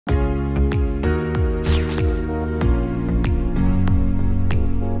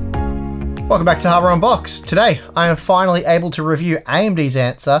Welcome back to Hardware Unboxed. Today, I am finally able to review AMD's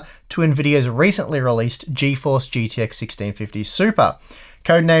answer to Nvidia's recently released GeForce GTX 1650 Super.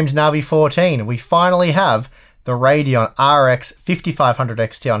 Codenamed Navi 14, we finally have the Radeon RX 5500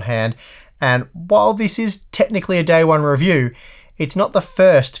 XT on hand, and while this is technically a day one review, it's not the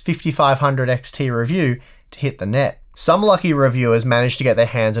first 5500 XT review to hit the net. Some lucky reviewers managed to get their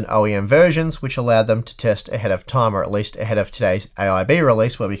hands on OEM versions, which allowed them to test ahead of time, or at least ahead of today's AIB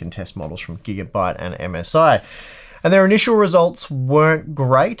release, where we can test models from Gigabyte and MSI. And their initial results weren't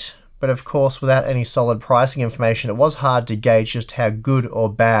great, but of course, without any solid pricing information, it was hard to gauge just how good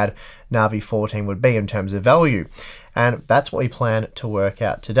or bad Navi 14 would be in terms of value. And that's what we plan to work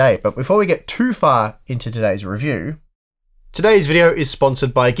out today. But before we get too far into today's review, today's video is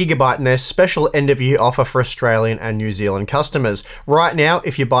sponsored by Gigabyte and their special end-of-year offer for Australian and New Zealand customers. Right now,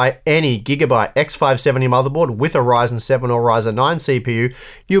 if you buy any Gigabyte X570 motherboard with a Ryzen 7 or Ryzen 9 CPU,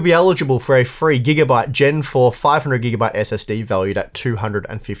 you'll be eligible for a free Gigabyte Gen 4 500GB SSD valued at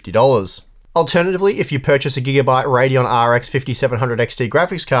 $250. Alternatively, if you purchase a Gigabyte Radeon RX 5700 XT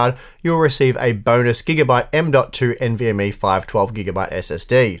graphics card, you'll receive a bonus Gigabyte M.2 NVMe 512GB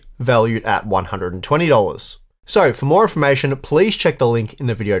SSD, valued at $120. So, for more information, please check the link in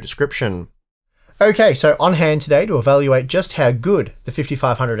the video description. Okay, so on hand today to evaluate just how good the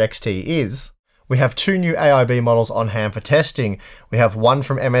 5500 XT is, we have two new AIB models on hand for testing. We have one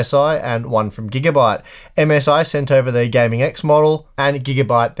from MSI and one from Gigabyte. MSI sent over their Gaming X model and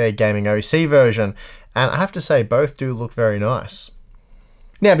Gigabyte their Gaming OC version, and I have to say both do look very nice.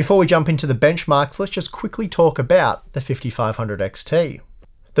 Now, before we jump into the benchmarks, let's just quickly talk about the 5500 XT.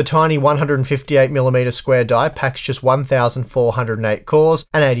 The tiny 158mm square die packs just 1,408 cores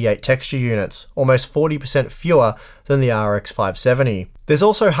and 88 texture units, almost 40% fewer than the RX 570. There's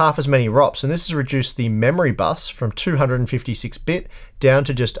also half as many ROPs, and this has reduced the memory bus from 256-bit down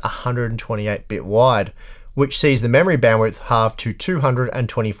to just 128-bit wide, which sees the memory bandwidth halved to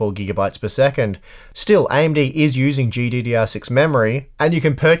 224GB per second. Still, AMD is using GDDR6 memory, and you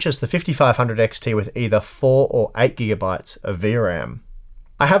can purchase the 5500 XT with either 4 or 8GB of VRAM.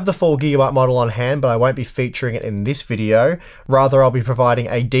 I have the 4GB model on hand, but I won't be featuring it in this video. Rather, I'll be providing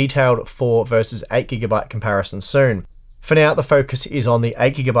a detailed 4 versus 8GB comparison soon. For now, the focus is on the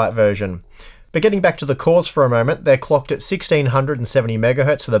 8GB version. But getting back to the cores for a moment, they're clocked at 1670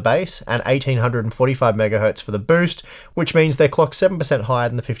 MHz for the base and 1845 MHz for the boost, which means they're clocked 7% higher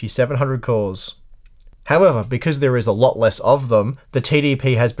than the 5700 cores. However, because there is a lot less of them, the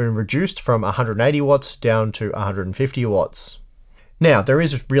TDP has been reduced from 180 watts down to 150 watts. Now, there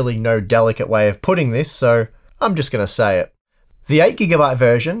is really no delicate way of putting this, so I'm just going to say it. The 8GB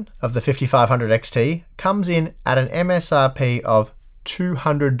version of the 5500 XT comes in at an MSRP of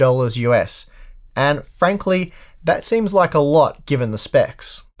 $200 US, and frankly, that seems like a lot given the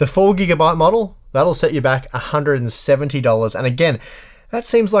specs. The 4GB model, that'll set you back $170, and again, that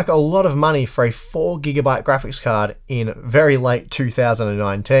seems like a lot of money for a 4GB graphics card in very late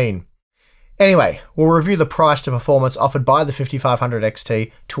 2019. Anyway, we'll review the price to performance offered by the 5500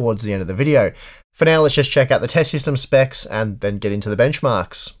 XT towards the end of the video. For now, let's just check out the test system specs and then get into the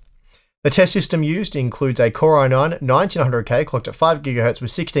benchmarks. The test system used includes a Core i9 1900K clocked at 5GHz with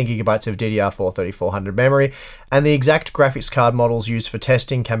 16GB of DDR4 3400 memory, and the exact graphics card models used for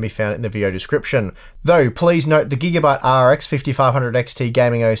testing can be found in the video description. Though, please note the Gigabyte RX 5500 XT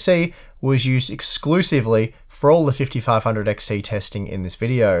Gaming OC was used exclusively for all the 5500 XT testing in this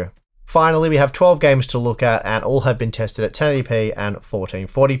video. Finally, we have 12 games to look at, and all have been tested at 1080p and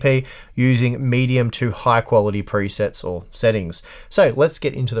 1440p using medium to high quality presets or settings. So let's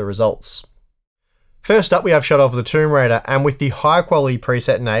get into the results. First up, we have Shadow of the Tomb Raider, and with the high quality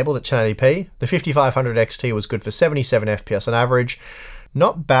preset enabled at 1080p, the 5500 XT was good for 77 FPS on average.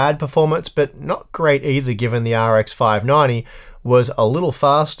 Not bad performance, but not great either, given the RX 590 was a little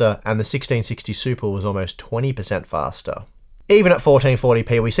faster and the 1660 Super was almost 20% faster. Even at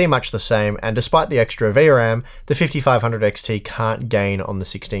 1440p, we see much the same, and despite the extra VRAM, the 5500 XT can't gain on the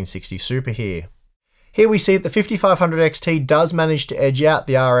 1660 Super here. Here we see that the 5500 XT does manage to edge out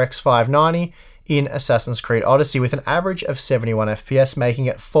the RX 590 in Assassin's Creed Odyssey with an average of 71 FPS, making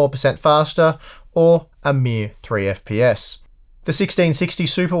it 4% faster, or a mere 3 FPS. The 1660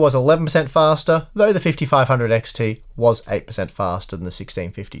 Super was 11% faster, though the 5500 XT was 8% faster than the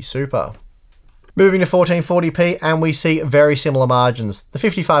 1650 Super. Moving to 1440p, and we see very similar margins. The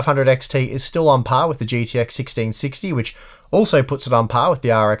 5500 XT is still on par with the GTX 1660, which also puts it on par with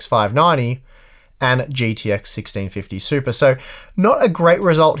the RX 590 and GTX 1650 Super. So not a great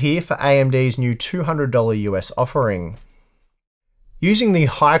result here for AMD's new $200 US offering. Using the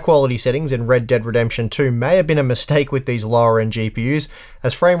high quality settings in Red Dead Redemption 2 may have been a mistake with these lower end GPUs,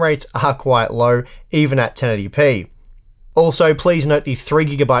 as frame rates are quite low even at 1080p. Also, please note the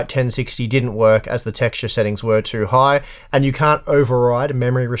 3GB 1060 didn't work as the texture settings were too high, and you can't override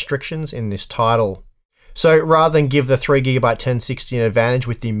memory restrictions in this title. So rather than give the 3GB 1060 an advantage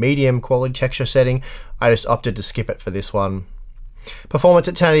with the medium quality texture setting, I just opted to skip it for this one. Performance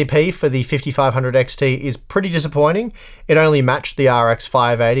at 1080p for the 5500 XT is pretty disappointing. It only matched the RX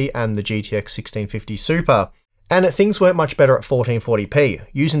 580 and the GTX 1650 Super. And things weren't much better at 1440p.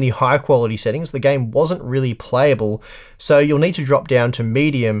 Using the high quality settings, the game wasn't really playable, so you'll need to drop down to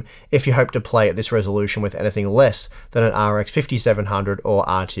medium if you hope to play at this resolution with anything less than an RX 5700 or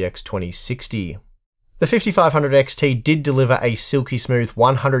RTX 2060. The 5500 XT did deliver a silky smooth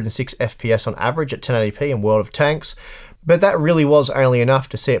 106 FPS on average at 1080p in World of Tanks, but that really was only enough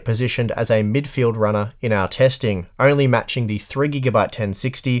to see it positioned as a midfield runner in our testing, only matching the 3GB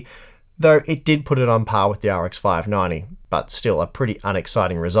 1060, though it did put it on par with the RX 590, but still a pretty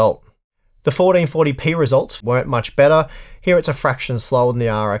unexciting result. The 1440p results weren't much better. Here it's a fraction slower than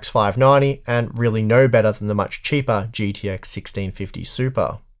the RX 590 and really no better than the much cheaper GTX 1650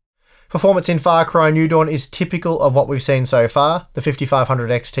 Super. Performance in Far Cry New Dawn is typical of what we've seen so far. The 5500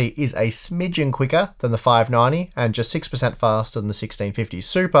 XT is a smidgen quicker than the 590 and just 6% faster than the 1650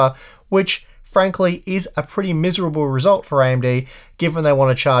 Super, which frankly is a pretty miserable result for AMD given they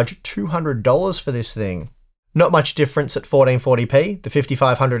want to charge $200 for this thing. Not much difference at 1440p, the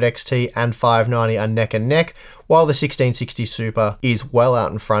 5500 XT and 590 are neck and neck, while the 1660 Super is well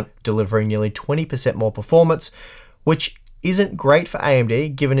out in front, delivering nearly 20% more performance, which isn't great for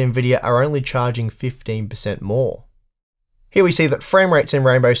AMD given Nvidia are only charging 15% more. Here we see that frame rates in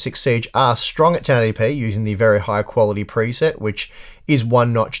Rainbow Six Siege are strong at 1080p using the very high quality preset, which is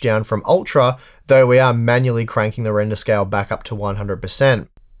one notch down from Ultra, though we are manually cranking the render scale back up to 100%.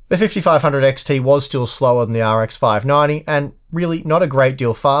 The 5500 XT was still slower than the RX 590 and really not a great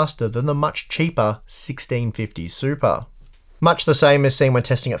deal faster than the much cheaper 1650 Super. Much the same as seen when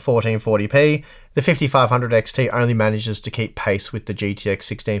testing at 1440p, the 5500 XT only manages to keep pace with the GTX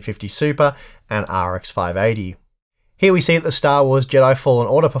 1650 Super and RX 580. Here we see that the Star Wars Jedi Fallen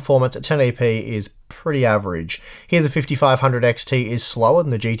Order performance at 1080p is pretty average. Here the 5500 XT is slower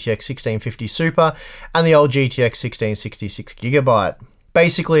than the GTX 1650 Super and the old GTX 1666 Gigabyte.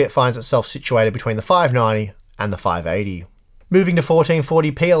 Basically it finds itself situated between the 590 and the 580. Moving to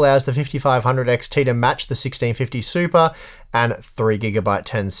 1440p allows the 5500 XT to match the 1650 Super and 3GB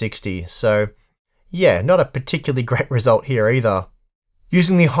 1060, so yeah, not a particularly great result here either.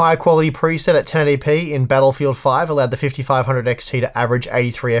 Using the high quality preset at 1080p in Battlefield 5 allowed the 5500 XT to average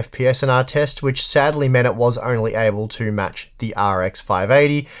 83 FPS in our test, which sadly meant it was only able to match the RX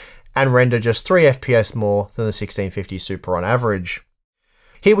 580 and render just 3 FPS more than the 1650 Super on average.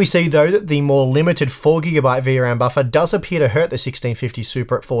 Here we see though that the more limited 4GB VRAM buffer does appear to hurt the 1650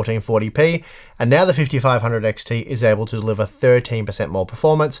 Super at 1440p, and now the 5500 XT is able to deliver 13% more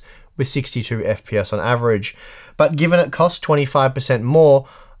performance with 62 FPS on average. But given it costs 25% more,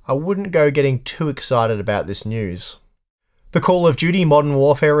 I wouldn't go getting too excited about this news. The Call of Duty Modern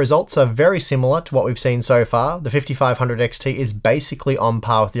Warfare results are very similar to what we've seen so far. The 5500 XT is basically on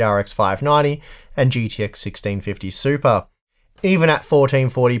par with the RX 590 and GTX 1650 Super. Even at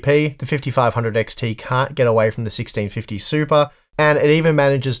 1440p, the 5500 XT can't get away from the 1650 Super, and it even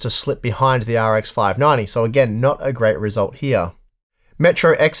manages to slip behind the RX 590, so again, not a great result here.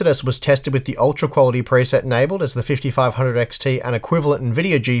 Metro Exodus was tested with the ultra quality preset enabled as the 5500 XT and equivalent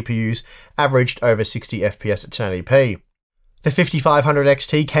Nvidia GPUs averaged over 60 FPS at 1080p. The 5500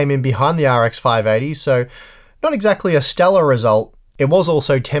 XT came in behind the RX 580, so not exactly a stellar result. It was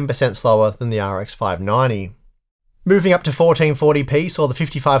also 10% slower than the RX 590. Moving up to 1440p saw the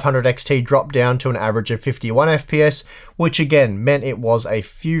 5500 XT drop down to an average of 51 FPS, which again meant it was a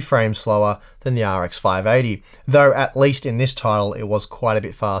few frames slower than the RX 580, though at least in this title it was quite a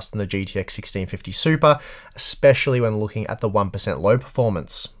bit faster than the GTX 1650 Super, especially when looking at the 1% low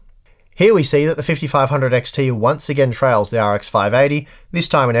performance. Here we see that the 5500 XT once again trails the RX 580, this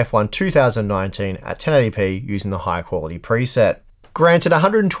time in F1 2019 at 1080p using the high quality preset. Granted,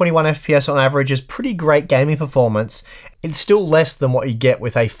 121 FPS on average is pretty great gaming performance. It's still less than what you get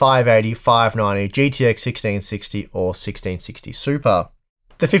with a 580, 590, GTX 1660 or 1660 Super.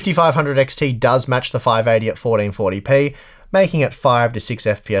 The 5500 XT does match the 580 at 1440p, making it 5 to 6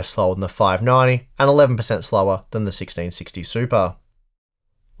 FPS slower than the 590 and 11% slower than the 1660 Super.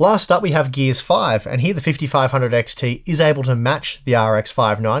 Last up we have Gears 5, and here the 5500 XT is able to match the RX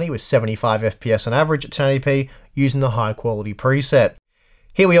 590 with 75 FPS on average at 1080p using the high quality preset.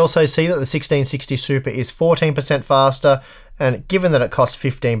 Here we also see that the 1660 Super is 14% faster, and given that it costs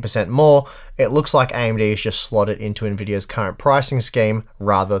 15% more, it looks like AMD is just slotted into Nvidia's current pricing scheme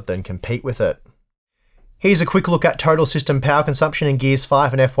rather than compete with it. Here's a quick look at total system power consumption in Gears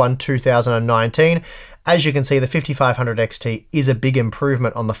 5 and F1 2019. As you can see, the 5500 XT is a big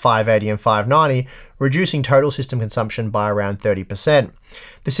improvement on the 580 and 590, reducing total system consumption by around 30%.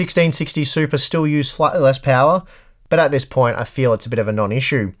 The 1660 Super still use slightly less power, but at this point I feel it's a bit of a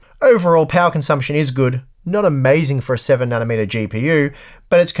non-issue. Overall, power consumption is good, not amazing for a 7nm GPU,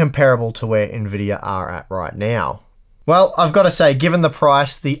 but it's comparable to where Nvidia are at right now. Well, I've got to say, given the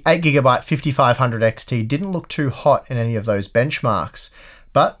price, the 8GB 5500 XT didn't look too hot in any of those benchmarks.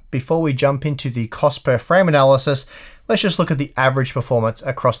 But before we jump into the cost per frame analysis, let's just look at the average performance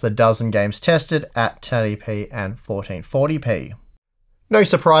across the dozen games tested at 1080p and 1440p. No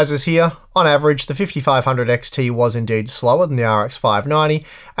surprises here. On average, the 5500 XT was indeed slower than the RX 590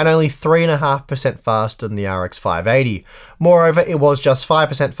 and only 3.5% faster than the RX 580. Moreover, it was just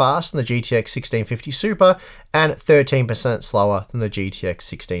 5% faster than the GTX 1650 Super and 13% slower than the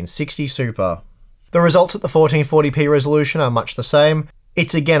GTX 1660 Super. The results at the 1440p resolution are much the same.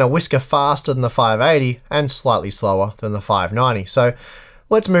 It's again a whisker faster than the 580 and slightly slower than the 590. So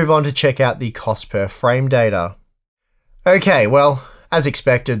let's move on to check out the cost per frame data. Okay, well, as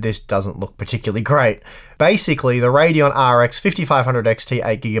expected, this doesn't look particularly great. Basically, the Radeon RX 5500 XT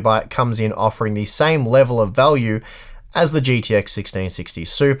 8GB comes in offering the same level of value as the GTX 1660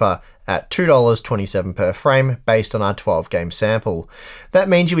 Super at $2.27 per frame based on our 12-game sample. That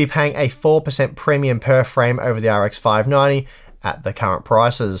means you'll be paying a 4% premium per frame over the RX 590 at the current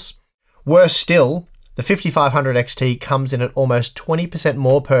prices. Worse still, the 5500 XT comes in at almost 20%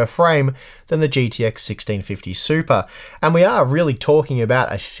 more per frame than the GTX 1650 Super, and we are really talking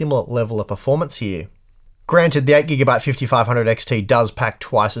about a similar level of performance here. Granted, the 8GB 5500 XT does pack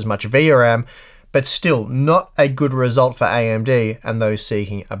twice as much VRAM, but still not a good result for AMD and those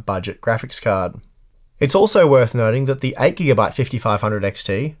seeking a budget graphics card. It's also worth noting that the 8GB 5500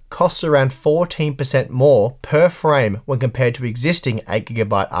 XT costs around 14% more per frame when compared to existing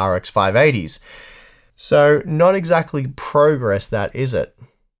 8GB RX 580s. So not exactly progress, that is it.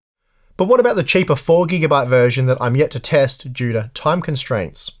 But what about the cheaper 4GB version that I'm yet to test due to time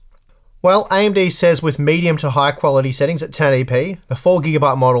constraints? Well, AMD says with medium to high quality settings at 1080p, the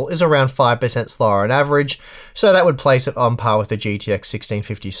 4GB model is around 5% slower on average, so that would place it on par with the GTX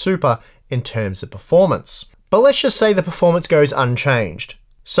 1650 Super in terms of performance. But let's just say the performance goes unchanged.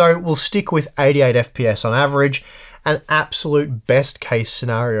 So we'll stick with 88 FPS on average, an absolute best case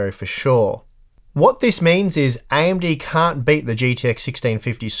scenario for sure. What this means is AMD can't beat the GTX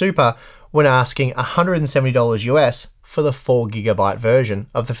 1650 Super when asking $170 US for the 4GB version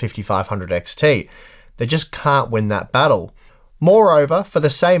of the 5500 XT. They just can't win that battle. Moreover, for the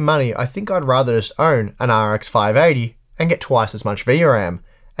same money, I think I'd rather just own an RX 580 and get twice as much VRAM.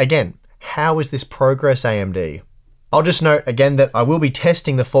 Again, how is this progress, AMD? I'll just note again that I will be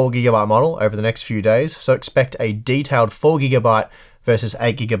testing the 4GB model over the next few days, so expect a detailed 4GB versus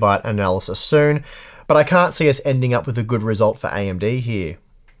 8GB analysis soon, but I can't see us ending up with a good result for AMD here.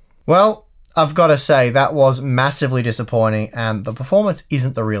 Well, I've got to say that was massively disappointing, and the performance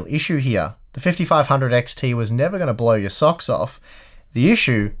isn't the real issue here. The 5500 XT was never going to blow your socks off. The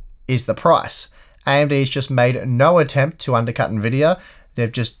issue is the price. AMD's just made no attempt to undercut Nvidia.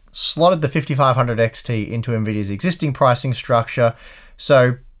 They've just slotted the 5500 XT into Nvidia's existing pricing structure,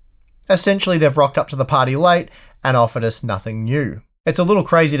 so essentially they've rocked up to the party late and offered us nothing new. It's a little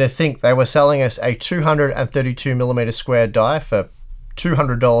crazy to think they were selling us a 232mm squared die for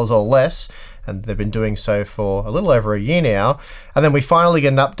 $200 or less, and they've been doing so for a little over a year now, and then we finally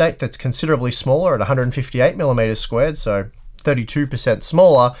get an update that's considerably smaller at 158mm squared, so 32%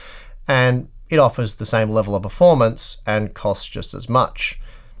 smaller, and it offers the same level of performance and costs just as much.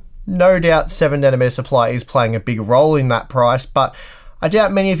 No doubt 7nm supply is playing a big role in that price, but I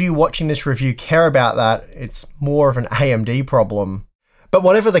doubt many of you watching this review care about that. It's more of an AMD problem. But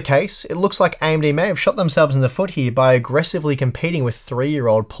whatever the case, it looks like AMD may have shot themselves in the foot here by aggressively competing with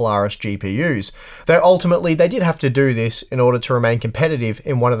 3-year-old Polaris GPUs, though ultimately they did have to do this in order to remain competitive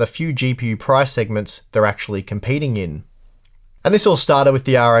in one of the few GPU price segments they're actually competing in. And this all started with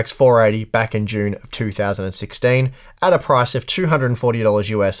the RX 480 back in June of 2016 at a price of $240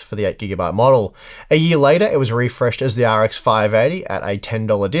 US for the 8GB model. A year later, it was refreshed as the RX 580 at a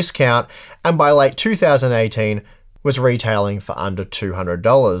 $10 discount, and by late 2018, was retailing for under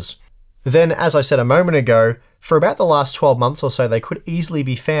 $200. Then, as I said a moment ago, for about the last 12 months or so, they could easily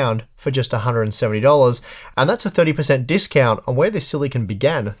be found for just $170, and that's a 30% discount on where this silicon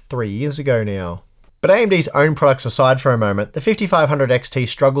began 3 years ago now. But AMD's own products aside for a moment, the 5500 XT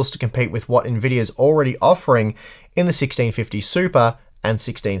struggles to compete with what Nvidia's already offering in the 1650 Super and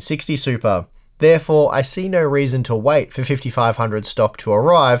 1660 Super. Therefore, I see no reason to wait for 5500 stock to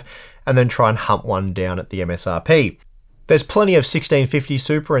arrive and then try and hunt one down at the MSRP. There's plenty of 1650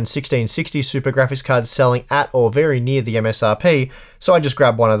 Super and 1660 Super graphics cards selling at or very near the MSRP, so I just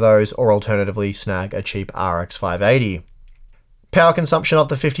grab one of those or alternatively snag a cheap RX 580. Power consumption of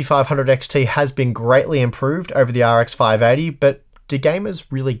the 5500 XT has been greatly improved over the RX 580, but do gamers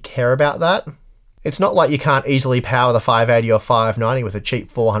really care about that? It's not like you can't easily power the 580 or 590 with a cheap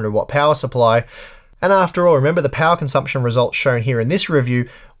 400 watt power supply. And after all, remember the power consumption results shown here in this review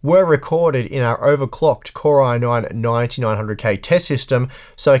were recorded in our overclocked Core i9 9900K test system,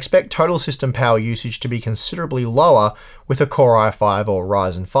 so expect total system power usage to be considerably lower with a Core i5 or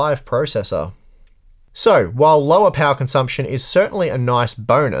Ryzen 5 processor. So, while lower power consumption is certainly a nice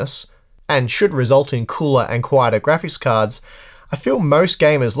bonus, and should result in cooler and quieter graphics cards, I feel most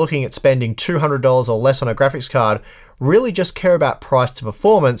gamers looking at spending $200 or less on a graphics card really just care about price to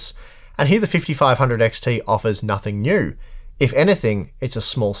performance, and here the 5500 XT offers nothing new. If anything, it's a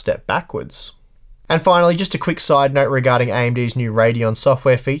small step backwards. And finally, just a quick side note regarding AMD's new Radeon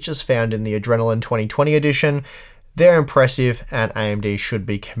software features found in the Adrenalin 2020 edition. They're impressive and AMD should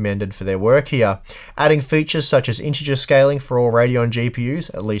be commended for their work here. Adding features such as integer scaling for all Radeon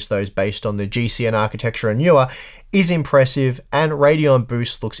GPUs, at least those based on the GCN architecture and newer, is impressive, and Radeon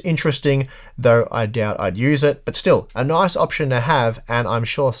Boost looks interesting, though I doubt I'd use it, but still, a nice option to have, and I'm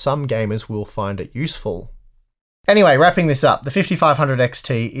sure some gamers will find it useful. Anyway, wrapping this up, the 5500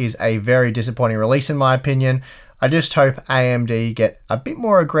 XT is a very disappointing release in my opinion. I just hope AMD get a bit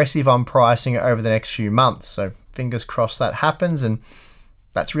more aggressive on pricing over the next few months, so fingers crossed that happens, and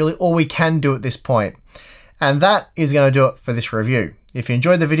that's really all we can do at this point. And that is going to do it for this review. If you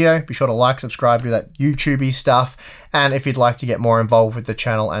enjoyed the video, be sure to like, subscribe, do that YouTube-y stuff, and if you'd like to get more involved with the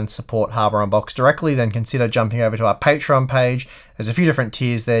channel and support Hardware Unboxed directly, then consider jumping over to our Patreon page. There's a few different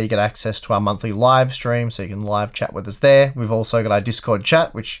tiers there. You get access to our monthly live stream, so you can live chat with us there. We've also got our Discord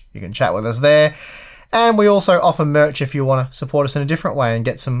chat, which you can chat with us there. And we also offer merch if you want to support us in a different way and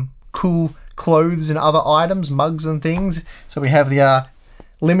get some cool clothes and other items, mugs and things. So we have the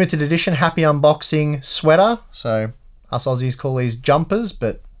limited edition Happy Unboxing sweater. So us Aussies call these jumpers,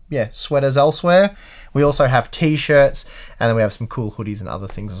 but yeah, sweaters elsewhere. We also have t-shirts, and then we have some cool hoodies and other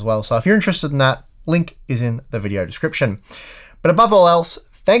things as well. So if you're interested in that, link is in the video description. But above all else,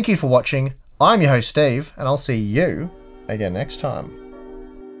 thank you for watching. I'm your host, Steve, and I'll see you again next time.